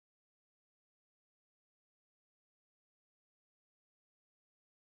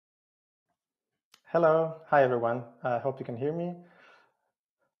Hello, hi everyone. I hope you can hear me.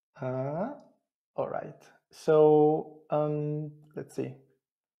 All right. So let's see.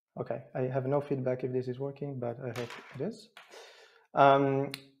 Okay, I have no feedback if this is working, but I hope it is.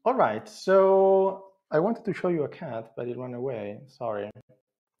 All right. So I wanted to show you a cat, but it ran away. Sorry.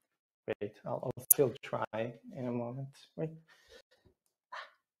 Wait, I'll still try in a moment. Wait.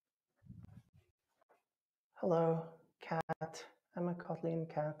 Hello, cat. I'm a Kotlin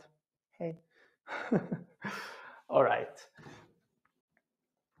cat. Hey. All right.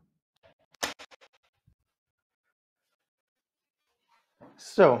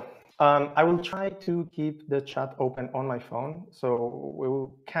 So I will try to keep the chat open on my phone, so we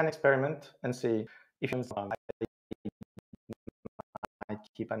can experiment and see if I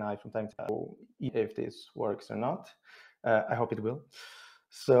keep an eye from time to time if this works or not. I hope it will.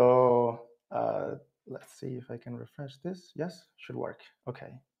 So let's see if I can refresh this. Yes, should work.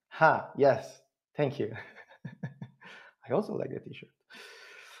 Okay. Yes. Thank you. I also like the t-shirt.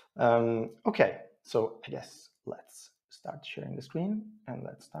 Okay, so I guess let's start sharing the screen and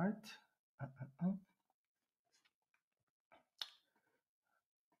let's start.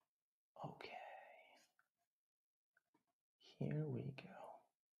 Okay, here we go.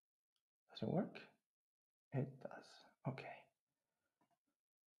 Does it work? It does. Okay.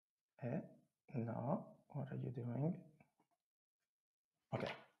 No, what are you doing?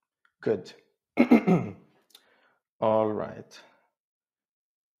 Okay, good. All right.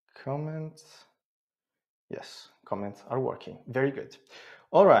 Comments. Yes, comments are working. Very good.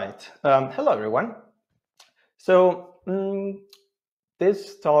 All right. Hello, everyone. So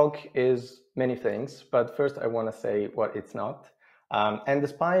this talk is many things, but first I want to say what it's not. And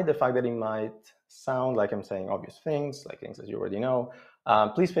despite the fact that it might sound like I'm saying obvious things, like things that you already know,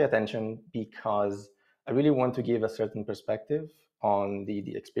 please pay attention because I really want to give a certain perspective on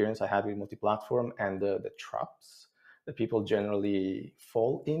the experience I had with multi-platform and the traps that people generally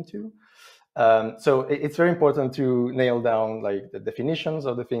fall into. So it's very important to nail down like the definitions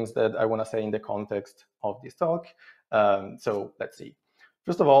of the things that I want to say in the context of this talk. So let's see.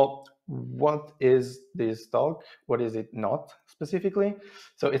 First of all, what is this talk? What is it not specifically?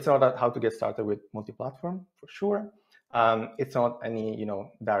 So it's not how to get started with multi-platform for sure. It's not any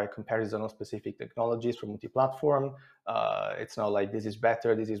direct comparison of specific technologies for multi-platform. It's not like this is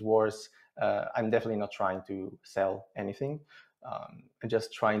better, this is worse. I'm definitely not trying to sell anything. I'm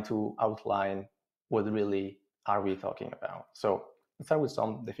just trying to outline what really are we talking about. So let's start with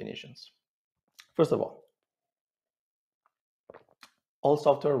some definitions. First of all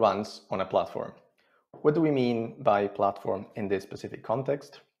software runs on a platform. What do we mean by platform in this specific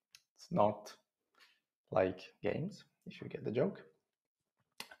context? It's not like games, if you get the joke.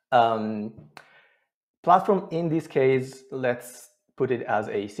 Platform in this case, let's put it as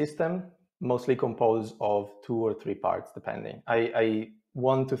a system, mostly composed of 2 or 3 parts, depending. I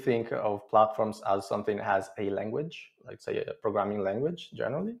want to think of platforms as something that has a language, like say a programming language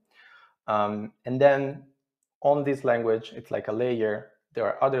generally. And then on this language, it's like a layer. There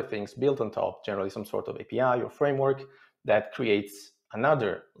are other things built on top, generally some sort of API or framework that creates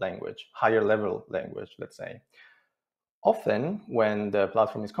another language, higher level language, let's say. Often, when the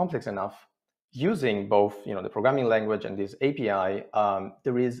platform is complex enough, using both the programming language and this API,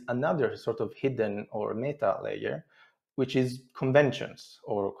 there is another sort of hidden or meta layer, which is conventions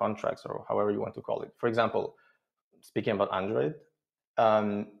or contracts or however you want to call it. For example, speaking about Android,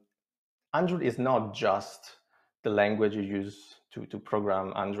 Android is not just the language you use to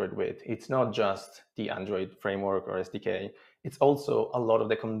program Android with. It's not just the Android framework or SDK. It's also a lot of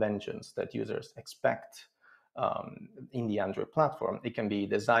the conventions that users expect in the Android platform. It can be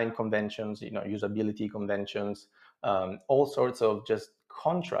design conventions, usability conventions, all sorts of just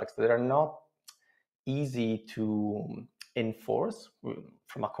contracts that are not easy to enforce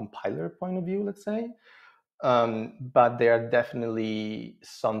from a compiler point of view, let's say. But they are definitely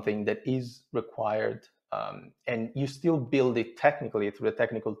something that is required, and you still build it technically through the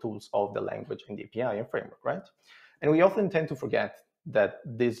technical tools of the language and the API and framework, right? And we often tend to forget that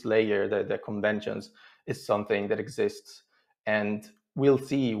this layer, the conventions, is something that exists, and we'll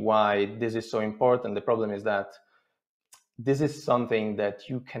see why this is so important. The problem is that this is something that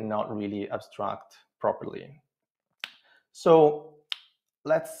you cannot really abstract properly. So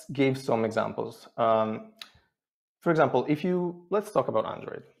let's give some examples. For example, let's talk about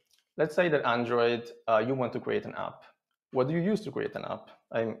Android. Let's say that Android, you want to create an app. What do you use to create an app?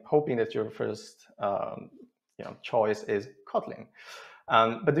 I'm hoping that your first choice is Kotlin.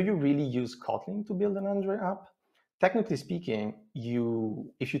 But do you really use Kotlin to build an Android app? Technically speaking,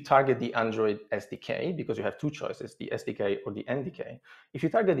 if you target the Android SDK, because you have 2 choices, the SDK or the NDK, if you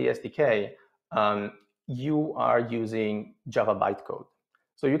target the SDK, you are using Java bytecode.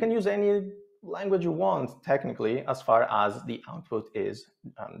 So you can use any language you want, technically, as far as the output is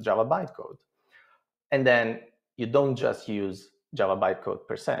Java bytecode. And then you don't just use Java bytecode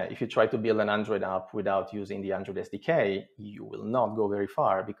per se. If you try to build an Android app without using the Android SDK, you will not go very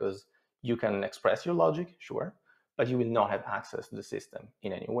far, because you can express your logic, sure, but you will not have access to the system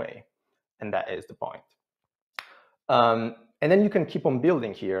in any way. And that is the point. And then you can keep on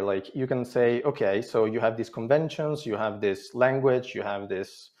building here. Like, you can say, okay, so you have these conventions, you have this language, you have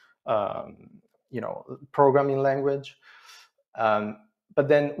this programming language. But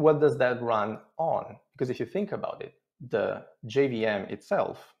then what does that run on? Because if you think about it, the JVM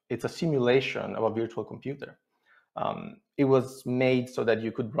itself, it's a simulation of a virtual computer. It was made so that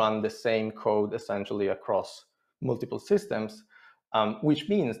you could run the same code essentially across multiple systems, which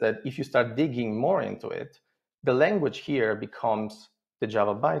means that if you start digging more into it, the language here becomes the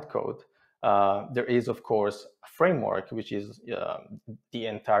Java bytecode. There is, of course, a framework, which is the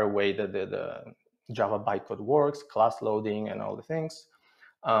entire way that the Java bytecode works, class loading and all the things.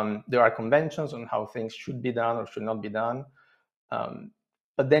 There are conventions on how things should be done or should not be done.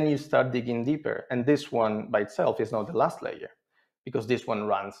 But then you start digging deeper. And this one by itself is not the last layer, because this one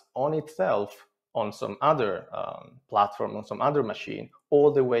runs on itself on some other platform, on some other machine,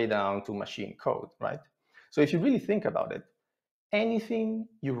 all the way down to machine code, right? So if you really think about it, anything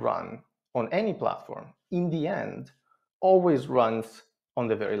you run on any platform, in the end, always runs on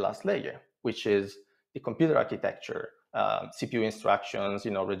the very last layer, which is the computer architecture, CPU instructions,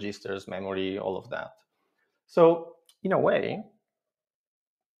 registers, memory, all of that. So in a way,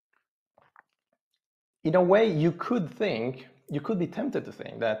 you could be tempted to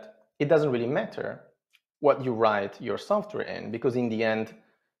think that it doesn't really matter what you write your software in, because in the end,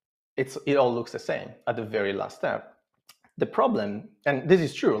 it all looks the same at the very last step. The problem, and this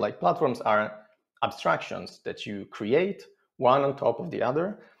is true, like platforms are abstractions that you create one on top of the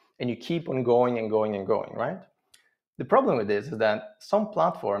other, and you keep on going and going and going, right? The problem with this is that some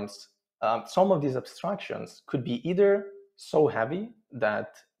platforms, some of these abstractions could be either so heavy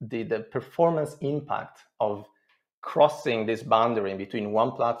that the performance impact of crossing this boundary between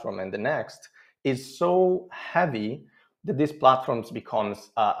one platform and the next is so heavy that this platform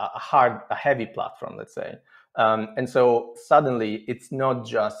becomes a heavy platform, let's say. And so suddenly it's not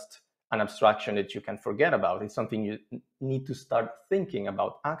just an abstraction that you can forget about. It's something you need to start thinking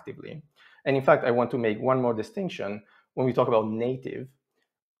about actively. And in fact, I want to make one more distinction. When we talk about native,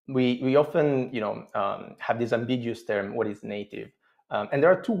 we often have this ambiguous term, what is native? And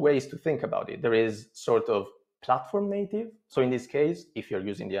there are two ways to think about it. There is sort of platform native. So in this case, if you're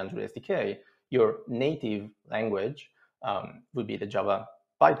using the Android SDK, your native language would be the Java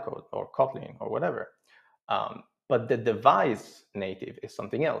bytecode or Kotlin or whatever. But the device native is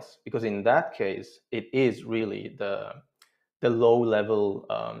something else, because in that case, it is really the low-level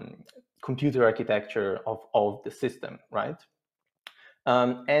computer architecture of the system, right?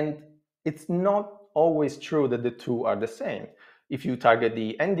 And it's not always true that the two are the same. If you target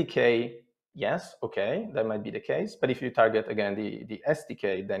the NDK, yes, okay, that might be the case. But if you target, again, the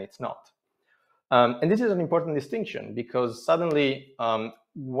SDK, then it's not. And this is an important distinction, because suddenly,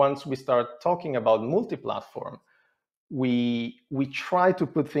 once we start talking about multi-platform, we try to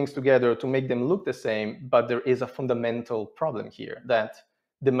put things together to make them look the same, but there is a fundamental problem here, that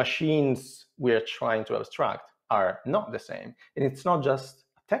the machines we are trying to abstract are not the same. And it's not just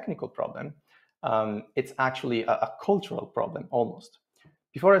a technical problem, it's actually a cultural problem, almost.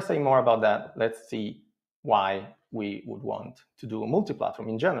 Before I say more about that, let's see why we would want to do a multi-platform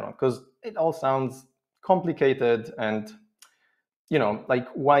in general, because it all sounds complicated, and like,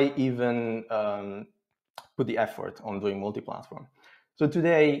 why even put the effort on doing multi-platform? So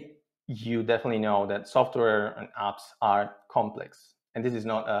today, you definitely know that software and apps are complex, and this is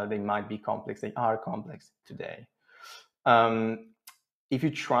not they might be complex, they are complex today. If you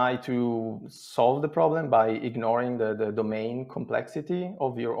try to solve the problem by ignoring the domain complexity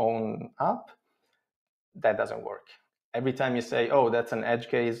of your own app, that doesn't work. Every time you say, oh, that's an edge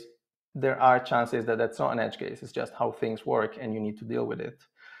case, there are chances that that's not an edge case. It's just how things work, and you need to deal with it.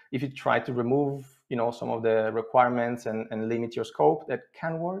 If you try to remove some of the requirements and limit your scope, that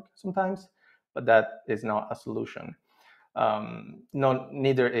can work sometimes, but that is not a solution.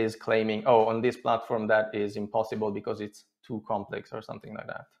 Neither is claiming, oh, on this platform that is impossible because it's too complex or something like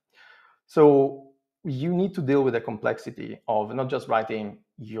that. So you need to deal with the complexity of not just writing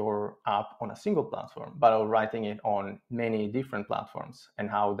your app on a single platform, but of writing it on many different platforms, and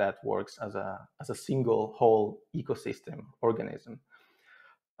how that works as a single whole ecosystem organism.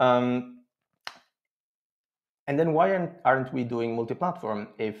 And then why aren't we doing multi-platform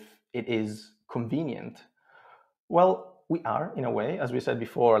if it is convenient? Well, we are, in a way. As we said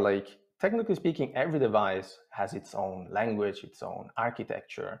before, like technically speaking, every device has its own language, its own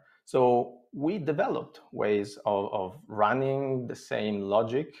architecture. So we developed ways of running the same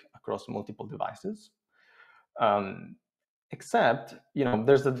logic across multiple devices. Um, Except,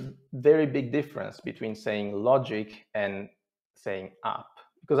 there's a very big difference between saying logic and saying app,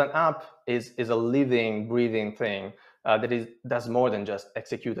 because an app is a living, breathing thing that does more than just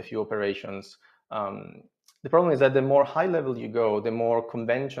execute a few operations. The problem is that the more high level you go, the more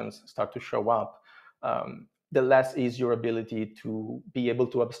conventions start to show up, the less is your ability to be able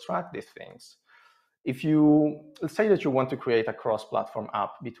to abstract these things. Let's say that you want to create a cross-platform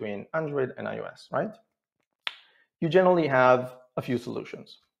app between Android and iOS, right? You generally have a few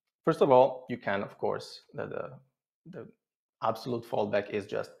solutions. First of all, you can, of course, the absolute fallback is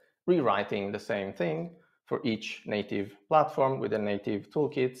just rewriting the same thing for each native platform with the native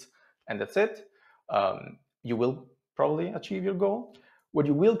toolkits, and that's it. You will probably achieve your goal. What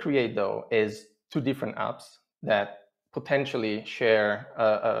you will create, though, is two different apps that potentially share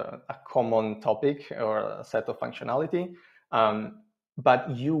a common topic or a set of functionality, but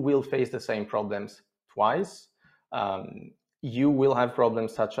you will face the same problems twice. You will have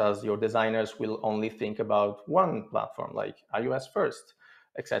problems such as your designers will only think about one platform, like iOS first,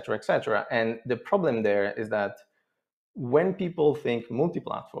 etc., etc. And the problem there is that when people think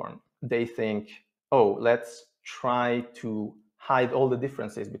multi-platform, they think, oh, let's try to hide all the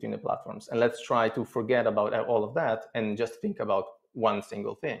differences between the platforms, and let's try to forget about all of that and just think about one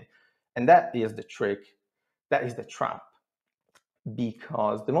single thing. And that is the trick, that is the trap,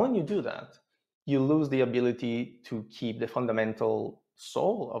 because the moment you do that, you lose the ability to keep the fundamental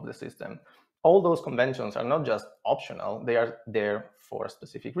soul of the system. All those conventions are not just optional, they are there for a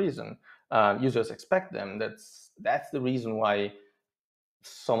specific reason. Users expect them. That's the reason why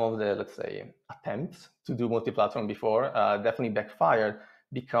some of the, let's say, attempts to do multi-platform before definitely backfired,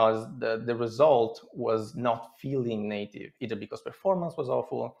 because the result was not feeling native, either because performance was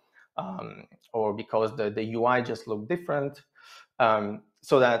awful or because the UI just looked different.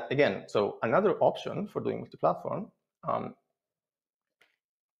 So another option for doing multi-platform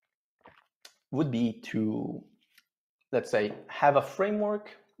would be to, let's say, have a framework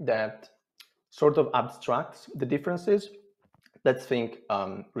that sort of abstracts the differences. Let's think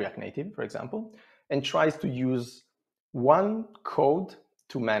React Native, for example, and tries to use one code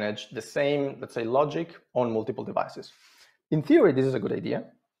to manage the same, let's say, logic on multiple devices. In theory, this is a good idea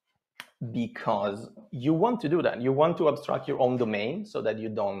because you want to do that. You want to abstract your own domain so that you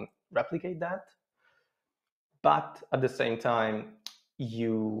don't replicate that. But at the same time,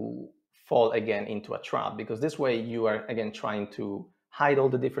 you fall again into a trap, because this way you are again trying to hide all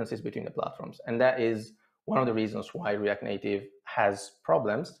the differences between the platforms. And that is one of the reasons why React Native has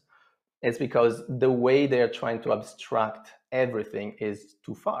problems. It's because the way they're trying to abstract everything is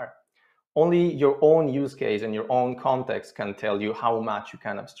too far. Only your own use case and your own context can tell you how much you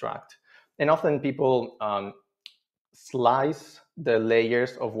can abstract. And often people slice the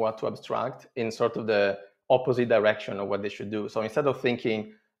layers of what to abstract in sort of the opposite direction of what they should do. So instead of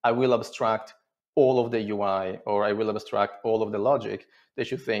thinking, I will abstract all of the UI or I will abstract all of the logic, they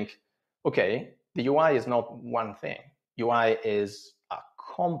should think, okay, the UI is not one thing. UI is a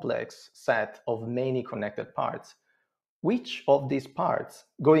complex set of many connected parts. Which of these parts,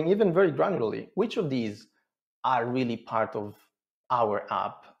 going even very granularly, which of these are really part of our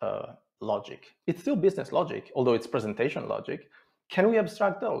app logic? It's still business logic, although it's presentation logic. Can we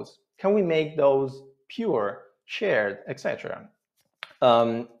abstract those? Can we make those pure, shared, etc.?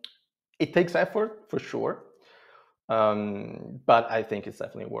 It takes effort for sure, but I think it's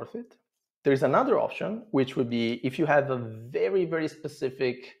definitely worth it. There's another option, which would be if you have a very, very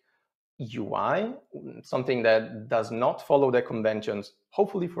specific UI, something that does not follow the conventions,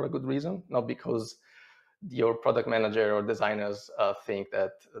 hopefully for a good reason, not because your product manager or designers think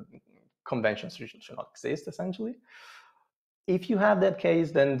that conventions should not exist, essentially. If you have that case,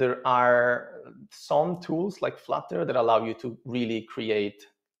 then there are some tools like Flutter that allow you to really create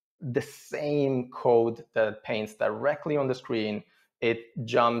the same code that paints directly on the screen. It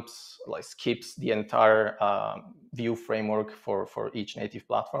jumps, like skips the entire view framework for each native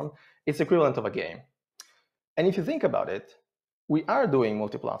platform. It's equivalent of a game. And if you think about it, we are doing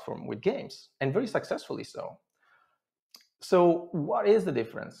multi-platform with games, and very successfully so. So what is the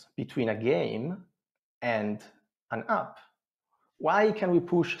difference between a game and an app? Why can we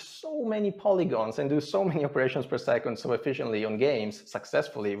push so many polygons and do so many operations per second so efficiently on games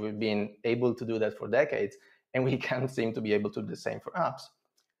successfully? We've been able to do that for decades, and we can't seem to be able to do the same for apps.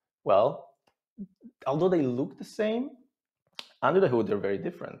 Well, although they look the same, under the hood, they're very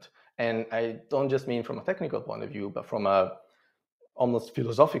different. And I don't just mean from a technical point of view, but from a almost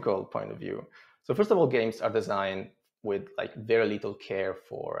philosophical point of view. So first of all, games are designed with like very little care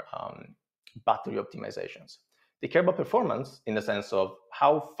for battery optimizations. They care about performance in the sense of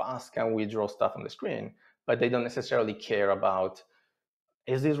how fast can we draw stuff on the screen, but they don't necessarily care about,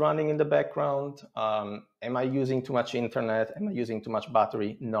 is this running in the background? Am I using too much internet? Am I using too much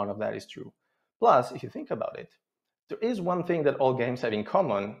battery? None of that is true. Plus, if you think about it, there is one thing that all games have in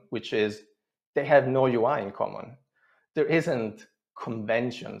common, which is they have no UI in common. There isn't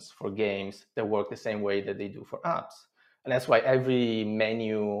conventions for games that work the same way that they do for apps. And that's why every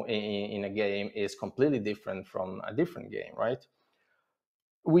menu in a game is completely different from a different game, right?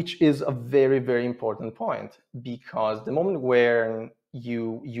 Which is a very, very important point, because the moment where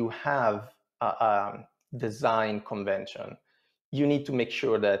you have a design convention, you need to make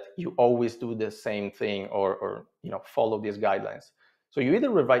sure that you always do the same thing or follow these guidelines. So you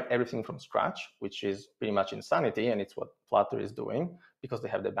either rewrite everything from scratch, which is pretty much insanity, and it's what Flutter is doing because they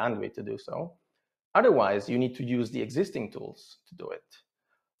have the bandwidth to do so. Otherwise, you need to use the existing tools to do it.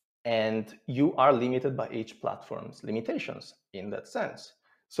 And you are limited by each platform's limitations in that sense.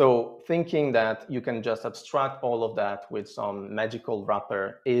 So thinking that you can just abstract all of that with some magical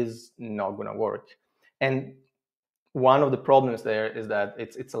wrapper is not going to work. And one of the problems there is that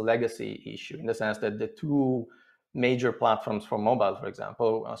it's a legacy issue, in the sense that the two major platforms for mobile, for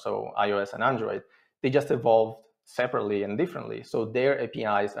example, so iOS and Android, they just evolved separately and differently. So their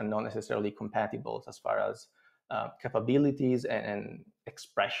APIs are not necessarily compatible as far as capabilities and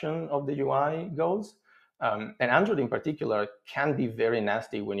expression of the UI goes. And Android in particular can be very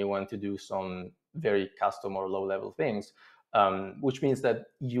nasty when you want to do some very custom or low-level things, which means that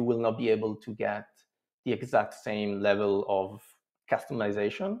you will not be able to get the exact same level of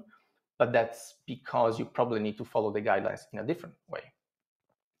customization, but that's because you probably need to follow the guidelines in a different way.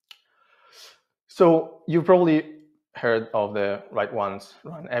 So you've probably heard of the write once,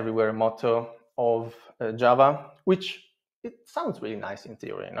 run everywhere motto of Java, which it sounds really nice in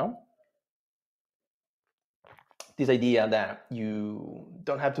theory, This idea that you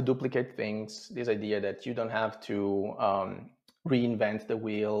don't have to duplicate things, this idea that you don't have to reinvent the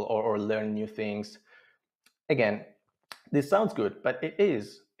wheel or learn new things. Again, this sounds good, but it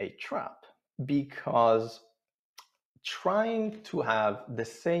is a trap, because trying to have the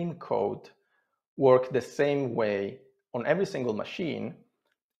same code work the same way on every single machine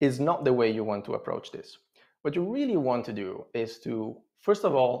is not the way you want to approach this. What you really want to do is to, first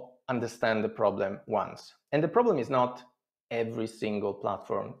of all, understand the problem once. And the problem is not every single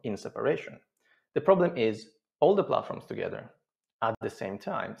platform in separation. The problem is all the platforms together at the same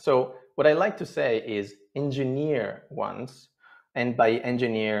time. So what I like to say is engineer once. And by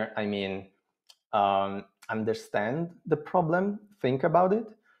engineer, I mean understand the problem, think about it,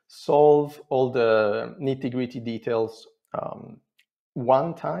 solve all the nitty-gritty details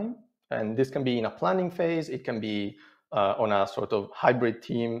one time. And this can be in a planning phase. It can be on a sort of hybrid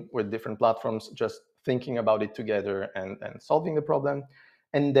team with different platforms, just thinking about it together and solving the problem,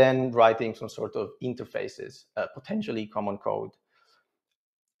 and then writing some sort of interfaces, potentially common code.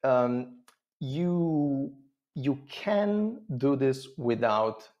 You can do this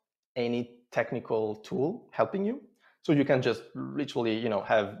without any technical tool helping you. So you can just literally,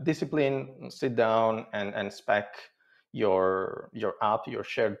 have discipline, sit down and spec your app, your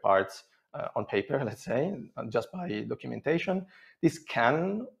shared parts on paper, let's say, just by documentation. This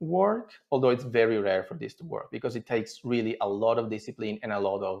can work, although it's very rare for this to work, because it takes really a lot of discipline and a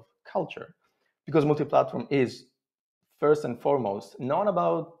lot of culture. Because multi-platform is first and foremost not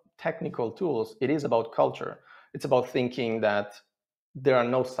about technical tools, it is about culture. It's about thinking that there are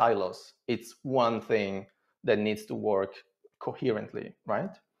no silos. It's one thing that needs to work coherently,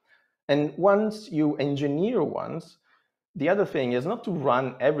 right? And once you engineer once, the other thing is not to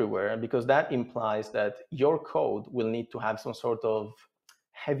run everywhere, because that implies that your code will need to have some sort of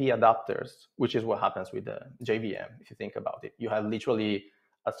heavy adapters, which is what happens with the JVM, if you think about it. You have literally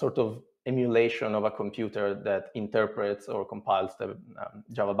a sort of emulation of a computer that interprets or compiles the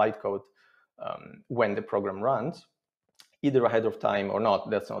Java bytecode when the program runs, either ahead of time or not.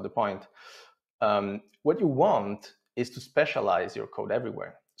 That's not the point. What you want is to specialize your code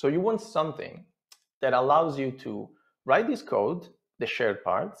everywhere. So you want something that allows you to write this code, the shared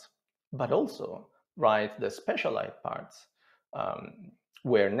parts, but also write the specialized parts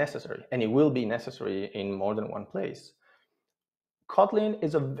where necessary. And it will be necessary in more than one place. Kotlin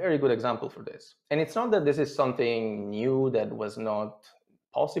is a very good example for this. And it's not that this is something new that was not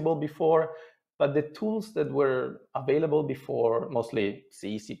possible before, but the tools that were available before, mostly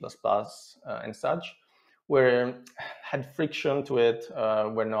C, C++, and such, had friction to it,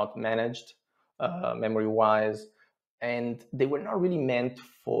 were not managed memory-wise, and they were not really meant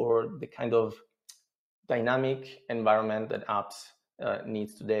for the kind of dynamic environment that apps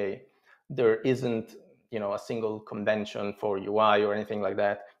needs today. There isn't, a single convention for UI or anything like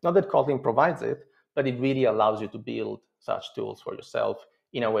that. Not that Kotlin provides it, but it really allows you to build such tools for yourself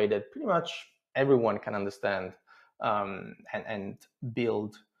in a way that pretty much everyone can understand, and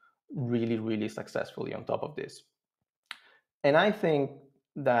build really, really successfully on top of this. And I think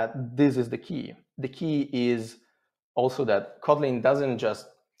that this is the key. The key is also that Kotlin doesn't just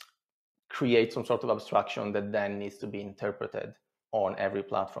create some sort of abstraction that then needs to be interpreted on every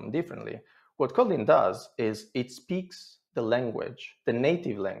platform differently. What Kotlin does is it speaks the language, the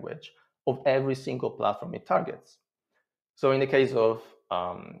native language of every single platform it targets. So in the case of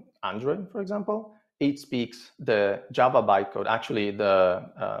Android, for example, it speaks the Java bytecode, actually the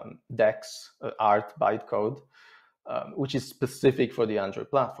DEX art bytecode, which is specific for the Android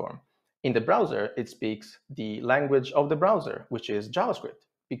platform. In the browser, it speaks the language of the browser, which is JavaScript,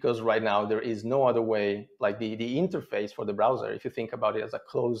 because right now there is no other way, like the interface for the browser, if you think about it as a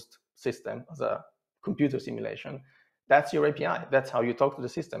closed system, as a computer simulation, that's your API. That's how you talk to the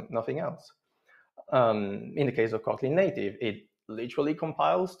system, nothing else. In the case of Kotlin native, it literally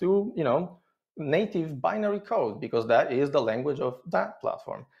compiles to, native binary code, because that is the language of that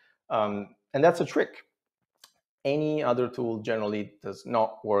platform. And that's a trick. Any other tool generally does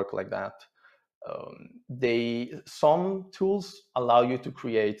not work like that. Some tools allow you to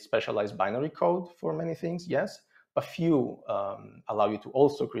create specialized binary code for many things, yes. A few allow you to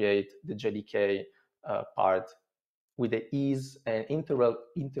also create the JDK part with the ease and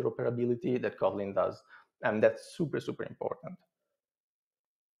interoperability that Kotlin does. And that's super, super important.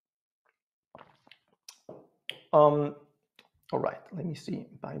 All right, let me see,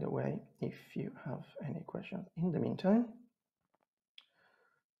 by the way, if you have any questions in the meantime.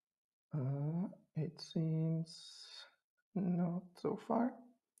 It seems not so far.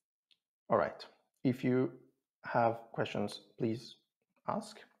 All right, if you have questions, please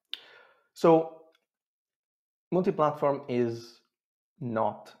ask. So multi-platform is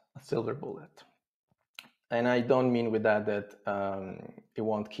not a silver bullet. And I don't mean with that it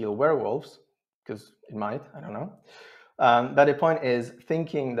won't kill werewolves, because it might, I don't know. But the point is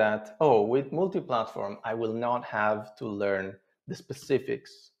thinking that, with multi-platform, I will not have to learn the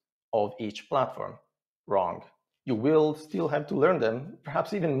specifics of each platform. Wrong. You will still have to learn them,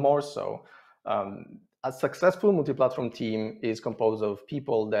 perhaps even more so. A successful multi-platform team is composed of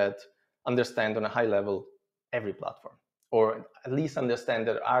people that understand on a high level every platform, or at least understand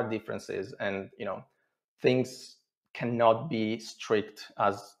there are differences, and things cannot be strict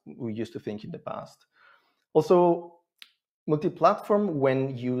as we used to think in the past. Also, multi-platform,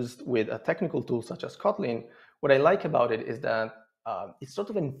 when used with a technical tool such as Kotlin, what I like about it is that it sort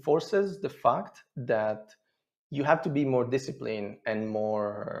of enforces the fact that you have to be more disciplined and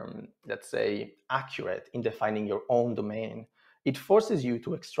more, let's say, accurate in defining your own domain. It forces you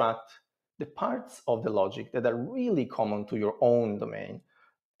to extract the parts of the logic that are really common to your own domain.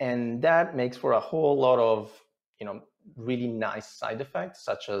 And that makes for a whole lot of, really nice side effects,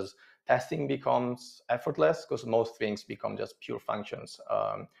 such as testing becomes effortless because most things become just pure functions.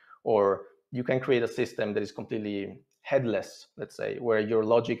 Or you can create a system that is completely headless, let's say, where your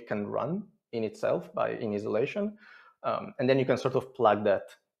logic can run in itself in isolation. And then you can sort of plug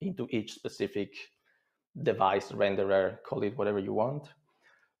that into each specific device, renderer, call it whatever you want.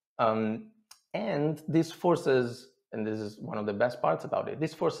 And this forces, and this is one of the best parts about it,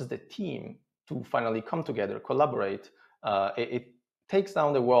 this forces the team to finally come together, collaborate. It takes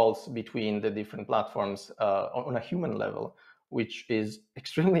down the walls between the different platforms on a human level, which is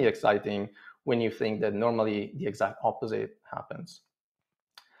extremely exciting when you think that normally the exact opposite happens.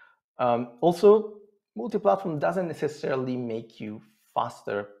 Also, multi-platform doesn't necessarily make you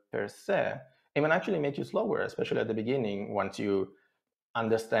faster per se. It might actually make you slower, especially at the beginning, once you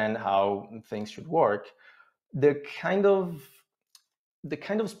understand how things should work. The kind of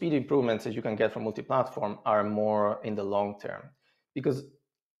speed improvements that you can get from multi-platform are more in the long term, because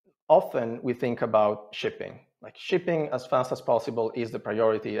often we think about shipping, like shipping as fast as possible is the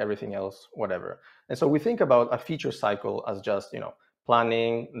priority, everything else, whatever. And so we think about a feature cycle as just,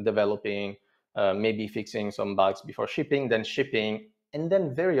 planning, developing, maybe fixing some bugs before shipping, then shipping, and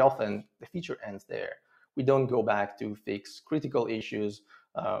then very often the feature ends there. We don't go back to fix critical issues,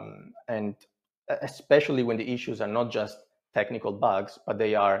 and especially when the issues are not just technical bugs, but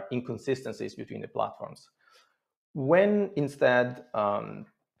they are inconsistencies between the platforms. When instead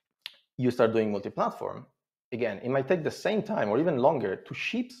you start doing multi-platform, again, it might take the same time or even longer to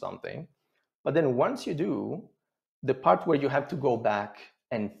ship something, But then once you do, the part where you have to go back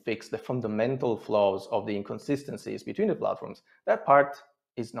and fix the fundamental flaws of the inconsistencies between the platforms, that part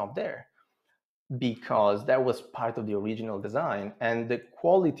is not there, because that was part of the original design, and the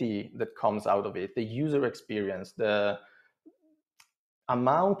quality that comes out of it, the user experience, the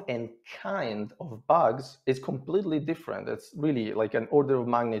amount and kind of bugs is completely different. It's really like an order of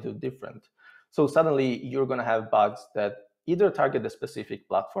magnitude different. So suddenly you're going to have bugs that either target the specific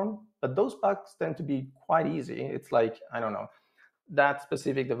platform, but those bugs tend to be quite easy. It's like, I don't know, that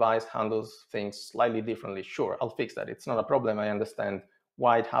specific device handles things slightly differently. Sure, I'll fix that. It's not a problem. I understand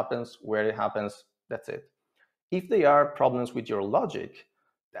why it happens, where it happens. That's it. If they are problems with your logic,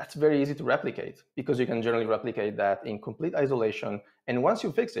 that's very easy to replicate, because you can generally replicate that in complete isolation. And once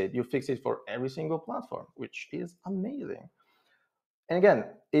you fix it for every single platform, which is amazing. And again,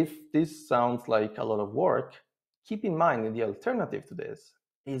 if this sounds like a lot of work, keep in mind that the alternative to this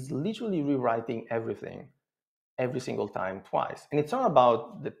is literally rewriting everything every single time twice. And it's not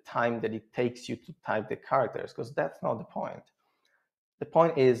about the time that it takes you to type the characters, because that's not the point. The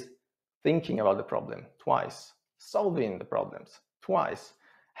point is thinking about the problem twice, solving the problems twice,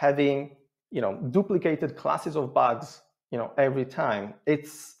 having duplicated classes of bugs every time. It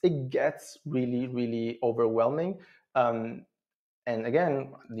gets really, really overwhelming. And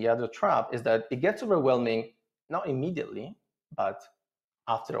again, the other trap is that it gets overwhelming not immediately, but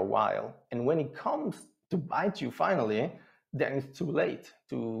after a while. And when it comes to bite you finally, then it's too late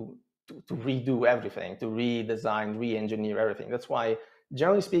to redo everything, to redesign, re-engineer everything. That's why,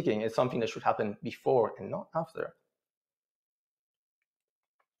 generally speaking, it's something that should happen before and not after.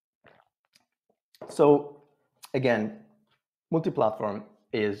 So again, multi-platform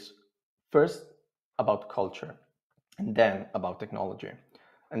is first about culture and then about technology.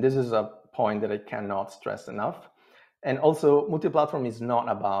 And this is a point that I cannot stress enough. And also, multi-platform is not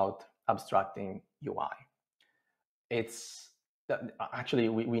about abstracting UI. It's actually,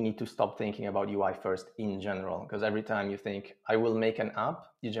 we need to stop thinking about UI first in general, because every time you think, I will make an app,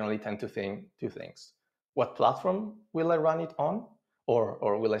 you generally tend to think two things. What platform will I run it on?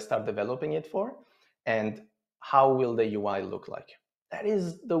 Or will I start developing it for? And how will the UI look like? That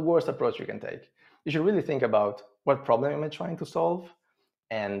is the worst approach you can take. You should really think about, what problem am I trying to solve?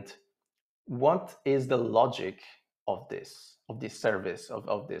 And what is the logic of this service,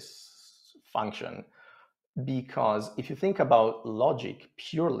 of this function? Because if you think about logic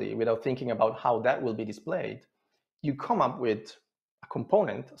purely without thinking about how that will be displayed, you come up with a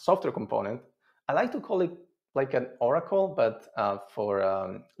component, a software component. I like to call it like an oracle, but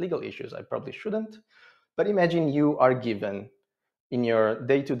for legal issues, I probably shouldn't. But imagine you are given, in your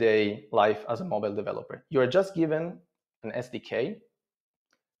day-to-day life as a mobile developer, you are just given an SDK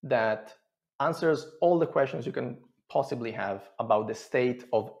that answers all the questions you can possibly have about the state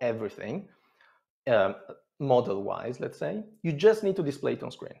of everything, model-wise, let's say. You just need to display it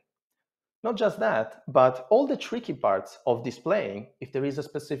on screen. Not just that, but all the tricky parts of displaying, if there is a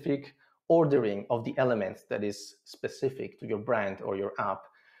specific ordering of the elements that is specific to your brand or your app,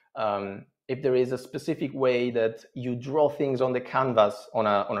 if there is a specific way that you draw things on the canvas on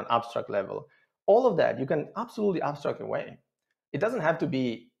an abstract level, all of that you can absolutely abstract away. It doesn't have to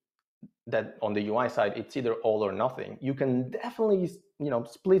be that on the UI side, it's either all or nothing. You can definitely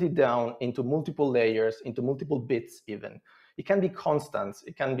split it down into multiple layers, into multiple bits even. It can be constants,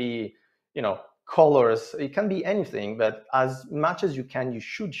 it can be colors, it can be anything, but as much as you can, you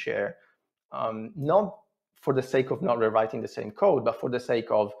should share, not for the sake of not rewriting the same code, but for the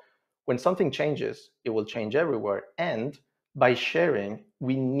sake of, when something changes, it will change everywhere. And by sharing,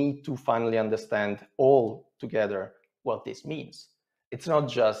 we need to finally understand all together what this means. It's not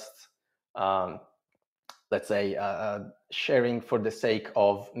just, let's say, sharing for the sake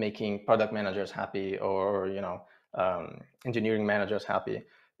of making product managers happy, or engineering managers happy.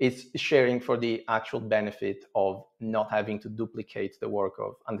 It's sharing for the actual benefit of not having to duplicate the work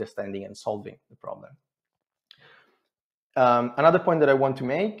of understanding and solving the problem. Another point that I want to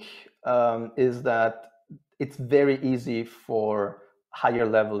make is that it's very easy for higher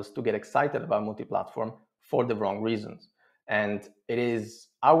levels to get excited about multi-platform for the wrong reasons. And it is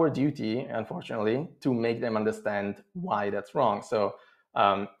our duty, unfortunately, to make them understand why that's wrong. So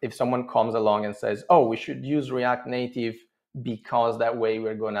if someone comes along and says, oh, we should use React Native because that way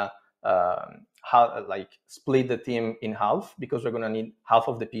we're going to split the team in half, because we're going to need half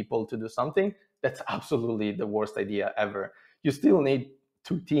of the people to do something, that's absolutely the worst idea ever. You still need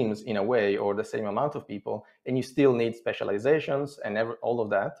two teams in a way, or the same amount of people, and you still need specializations and all of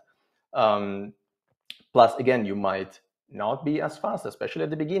that. Plus, again, you might not be as fast, especially at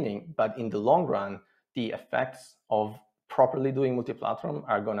the beginning, but in the long run, the effects of properly doing multi-platform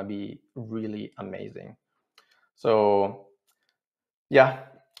are going to be really amazing. So yeah,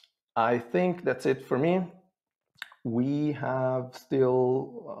 I think that's it for me. We have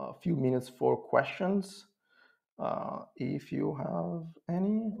still a few minutes for questions. If you have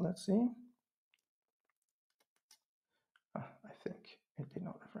any, let's see. I think it did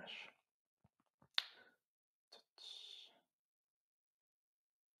not refresh.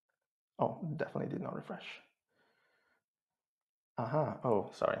 Oh, definitely did not refresh. Oh,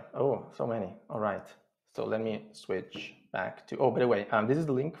 sorry. Oh, so many. All right. So let me switch back to, oh, by the way, this is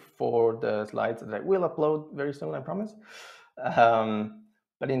the link for the slides that I will upload very soon, I promise.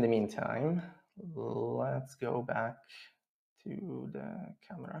 But in the meantime, let's go back to the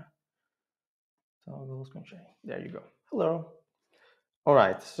camera. Toggle screen sharing. There you go. Hello. All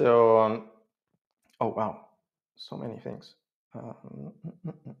right. So, oh, wow. So many things.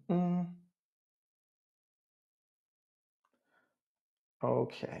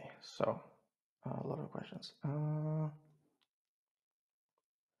 Okay. So, a lot of questions.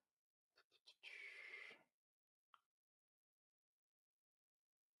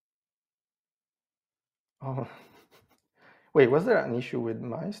 Oh, wait, was there an issue with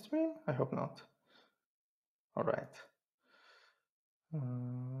my stream? I hope not. All right.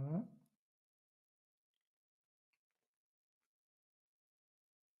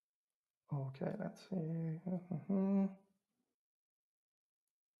 Okay, let's see.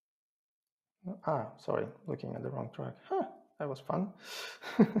 Sorry, looking at the wrong track. That was fun.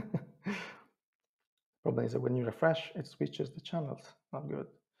 Problem is that when you refresh, it switches the channels. Not good.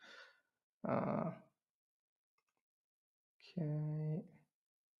 Okay.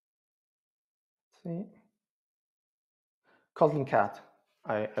 Let's see. Kotlin cat.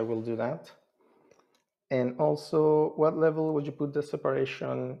 I will do that. And also, what level would you put the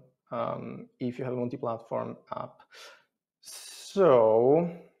separation if you have a multi-platform app? So,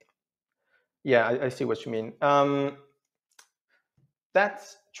 yeah, I see what you mean.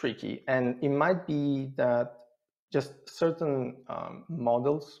 That's tricky, and it might be that just certain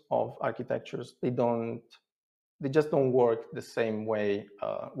models of architectures, they just don't work the same way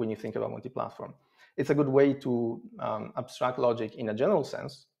when you think about multi-platform. It's a good way to abstract logic in a general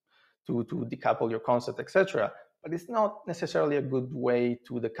sense, to decouple your concept, etc. But it's not necessarily a good way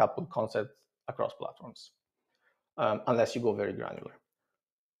to decouple concepts across platforms, unless you go very granular.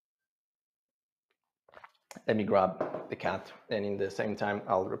 Let me grab the cat, and in the same time,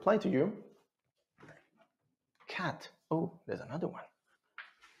 I'll reply to you. Cat. Oh, there's another one.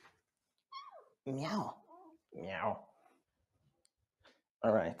 Meow. Meow.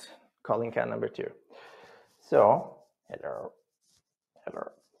 All right, calling cat number 2. So, hello.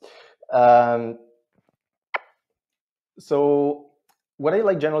 Hello. So what I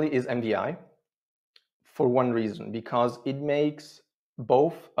like generally is MDI for one reason, because it makes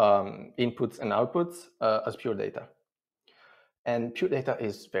both inputs and outputs as pure data. And pure data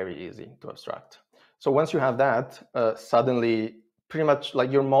is very easy to abstract. So once you have that, suddenly pretty much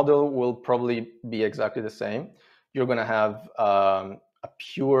like your model will probably be exactly the same. You're going to have a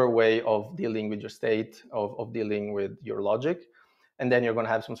pure way of dealing with your state, of dealing with your logic. And then you're going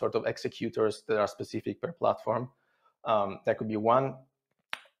to have some sort of executors that are specific per platform. That could be one.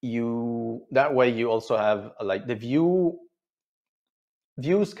 That way you also have like the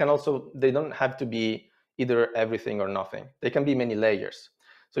views can also, they don't have to be either everything or nothing. They can be many layers.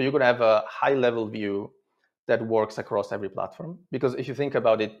 So you could have a high level view that works across every platform, because if you think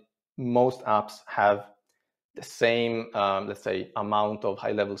about it, most apps have the same, let's say, amount of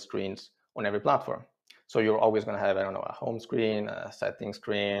high level screens on every platform. So you're always going to have, I don't know, a home screen, a setting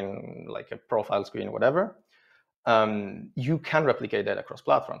screen, like a profile screen, whatever. You can replicate that across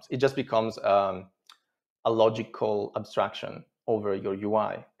platforms. It just becomes a logical abstraction over your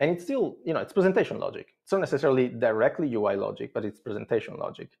UI. And it's still, it's presentation logic. It's not necessarily directly UI logic, but it's presentation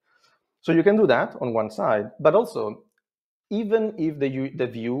logic. So you can do that on one side, but also, even if the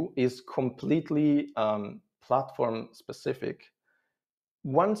view is completely platform specific,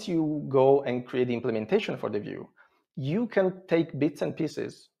 once you go and create the implementation for the view, you can take bits and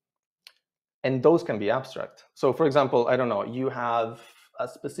pieces, and those can be abstract. So for example, I don't know, you have a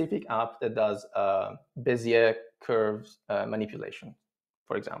specific app that does Bezier curves manipulation,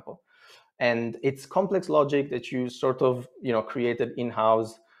 for example. And it's complex logic that you sort of created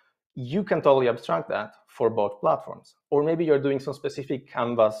in-house. You can totally abstract that for both platforms. Or maybe you're doing some specific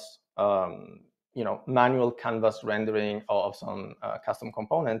canvas, manual canvas rendering of some custom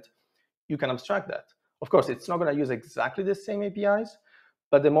component. You can abstract that. Of course, it's not going to use exactly the same APIs,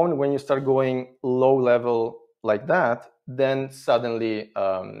 but the moment when you start going low level like that, then suddenly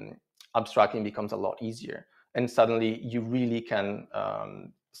abstracting becomes a lot easier. and suddenly you really can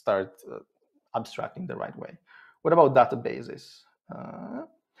start abstracting the right way. What about databases?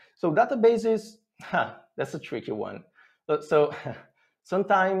 So databases, that's a tricky one. So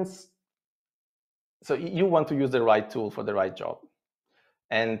sometimes, so you want to use the right tool for the right job.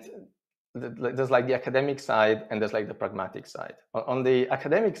 And there's like the academic side and there's like the pragmatic side. On the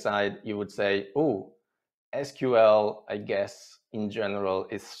academic side, you would say, oh, SQL, I guess, in general,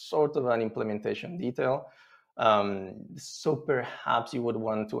 is sort of an implementation detail. So perhaps you would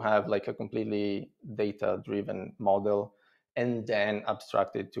want to have like a completely data-driven model and then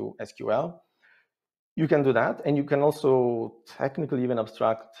abstract it to SQL. You can do that. And you can also technically even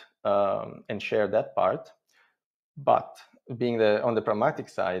abstract and share that part. But being on the pragmatic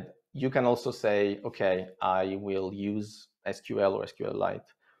side, you can also say, okay, I will use SQL or SQLite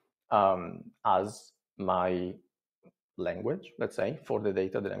as my language, let's say, for the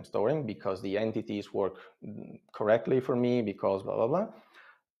data that I'm storing, because the entities work correctly for me, because blah, blah, blah.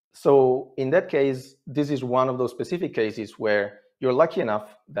 So in that case, this is one of those specific cases where you're lucky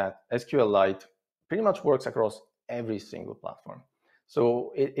enough that SQLite pretty much works across every single platform.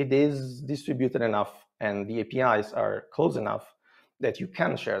 So it is distributed enough and the APIs are close enough that you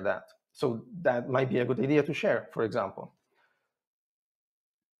can share that. So that might be a good idea to share, for example.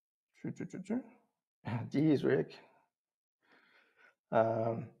 Geez, Rick.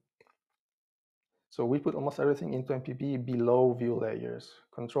 So we put almost everything into MPP below view layers,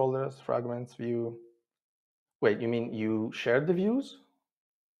 controllers, fragments, view. Wait, you mean you shared the views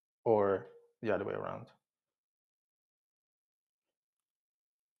or the other way around?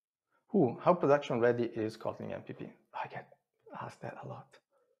 How production ready is Kotlin MPP? I get asked that a lot.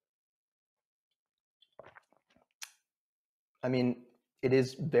 I mean, it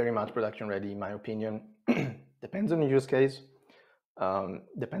is very much production ready, in my opinion. Depends on the use case.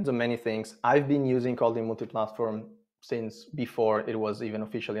 Depends on many things. I've been using Kotlin Multiplatform since before it was even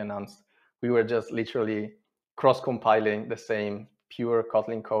officially announced. We were just literally cross-compiling the same pure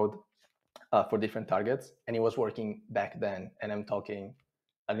Kotlin code for different targets, and it was working back then. And I'm talking,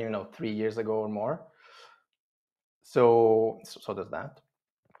 I don't even know, 3 years ago or more. So does that.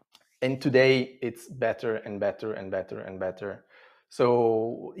 And today it's better and better and better and better.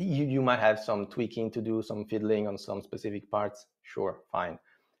 So you might have some tweaking to do, some fiddling on some specific parts. Sure, fine.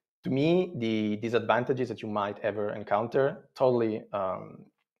 To me, the disadvantages that you might ever encounter totally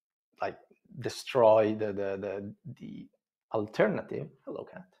like destroy the alternative. Hello,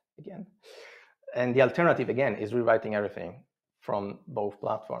 cat, again. And the alternative, again, is rewriting everything from both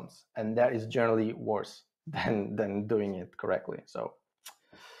platforms. And that is generally worse than doing it correctly. So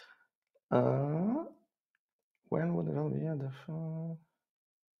when would it be?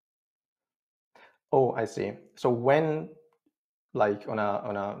 Oh, I see. So when, like on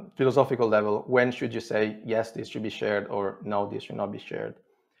a philosophical level, when should you say, yes, this should be shared, or no, this should not be shared?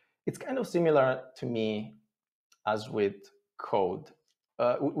 It's kind of similar to me as with code.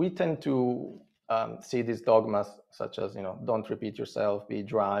 We tend to see these dogmas such as, don't repeat yourself, be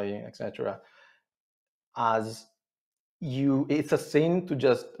dry, etc. as it's a sin to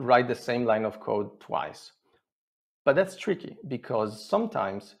just write the same line of code twice. But that's tricky because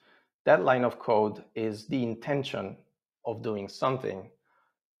sometimes that line of code is the intention of doing something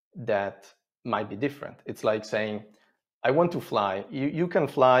that might be different. It's like saying, I want to fly. You can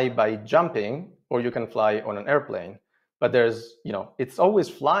fly by jumping, or you can fly on an airplane. But there's, it's always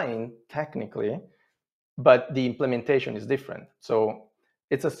flying technically, but the implementation is different. So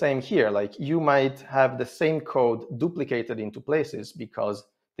it's the same here. Like you might have the same code duplicated into places because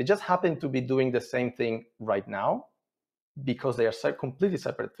they just happen to be doing the same thing right now, because they are completely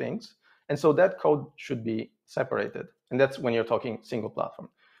separate things. And so that code should be separated. And that's when you're talking single platform.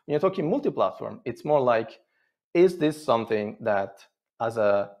 When you're talking multi-platform, it's more like, is this something that as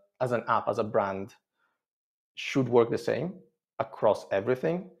an app, as a brand, should work the same across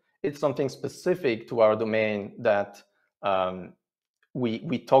everything? It's something specific to our domain that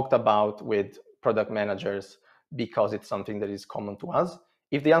we talked about with product managers because it's something that is common to us.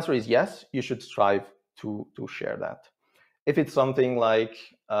 If the answer is yes, you should strive to share that. If it's something like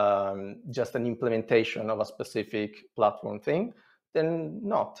just an implementation of a specific platform thing, then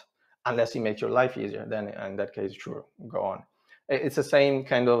not, unless it makes your life easier. Then in that case, sure, go on. It's the same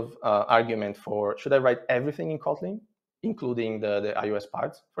kind of argument for, should I write everything in Kotlin, including the iOS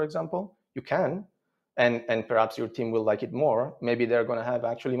parts, for example? You can, and perhaps your team will like it more. Maybe they're going to have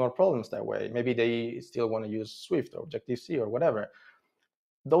actually more problems that way. Maybe they still want to use Swift or Objective-C or whatever.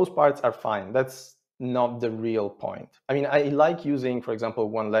 Those parts are fine. That's not the real point. I mean, I like using, for example,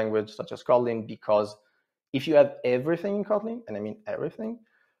 one language such as Kotlin, because if you have everything in Kotlin, and I mean everything,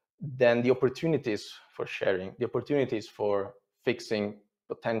 then the opportunities for sharing, the opportunities for fixing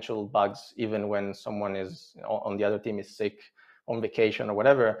potential bugs, even when someone is on the other team is sick, on vacation or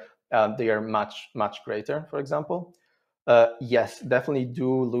whatever, they are much, much greater, for example. Yes, definitely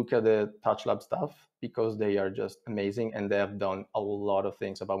do look at the TouchLab stuff because they are just amazing and they have done a lot of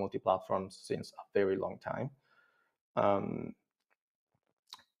things about multi-platforms since a very long time.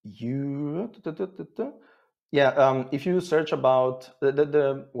 If you search about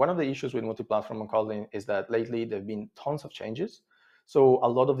one of the issues with multi-platform on Kotlin is that lately there have been tons of changes. So a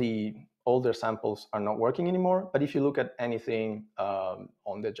lot of the older samples are not working anymore. But if you look at anything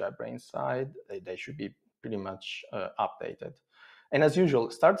on the JetBrains side, they should be pretty much updated. And as usual,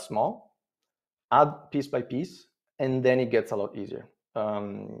 start small, add piece by piece, and then it gets a lot easier.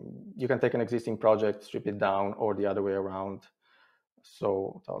 You can take an existing project, strip it down, or the other way around.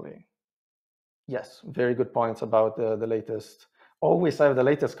 So totally. Yes, very good points about the latest. Always have the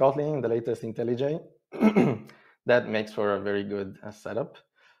latest Kotlin, the latest IntelliJ. That makes for a very good setup.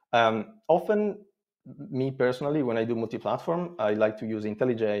 Often, me personally, when I do multi-platform, I like to use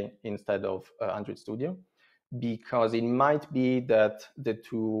IntelliJ instead of Android Studio, because it might be that the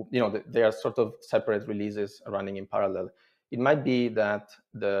two, they are sort of separate releases running in parallel. It might be that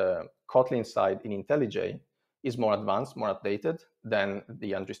the Kotlin side in IntelliJ is more advanced, more updated than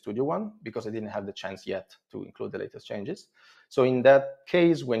the Android Studio one, because I didn't have the chance yet to include the latest changes. So in that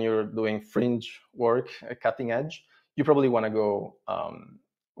case, when you're doing fringe work, cutting edge, you probably want to go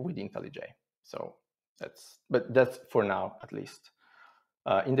with IntelliJ. So that's for now, at least.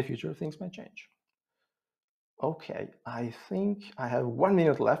 In the future, things might change. Okay, I think I have 1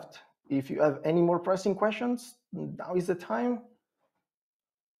 minute left. If you have any more pressing questions, now is the time.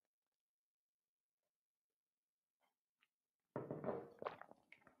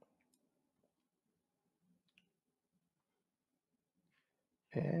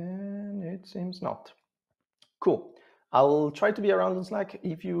 And it seems not. Cool. I'll try to be around on Slack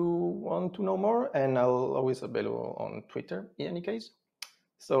if you want to know more, and I'll always available on Twitter in any case.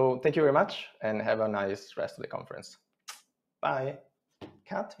 So thank you very much, and have a nice rest of the conference. Bye.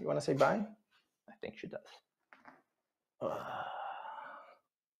 Kat, you want to say bye? I think she does. Flat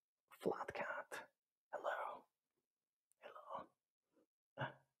cat. Hello. Hello.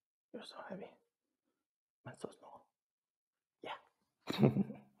 You're so heavy. I'm so small. Yeah.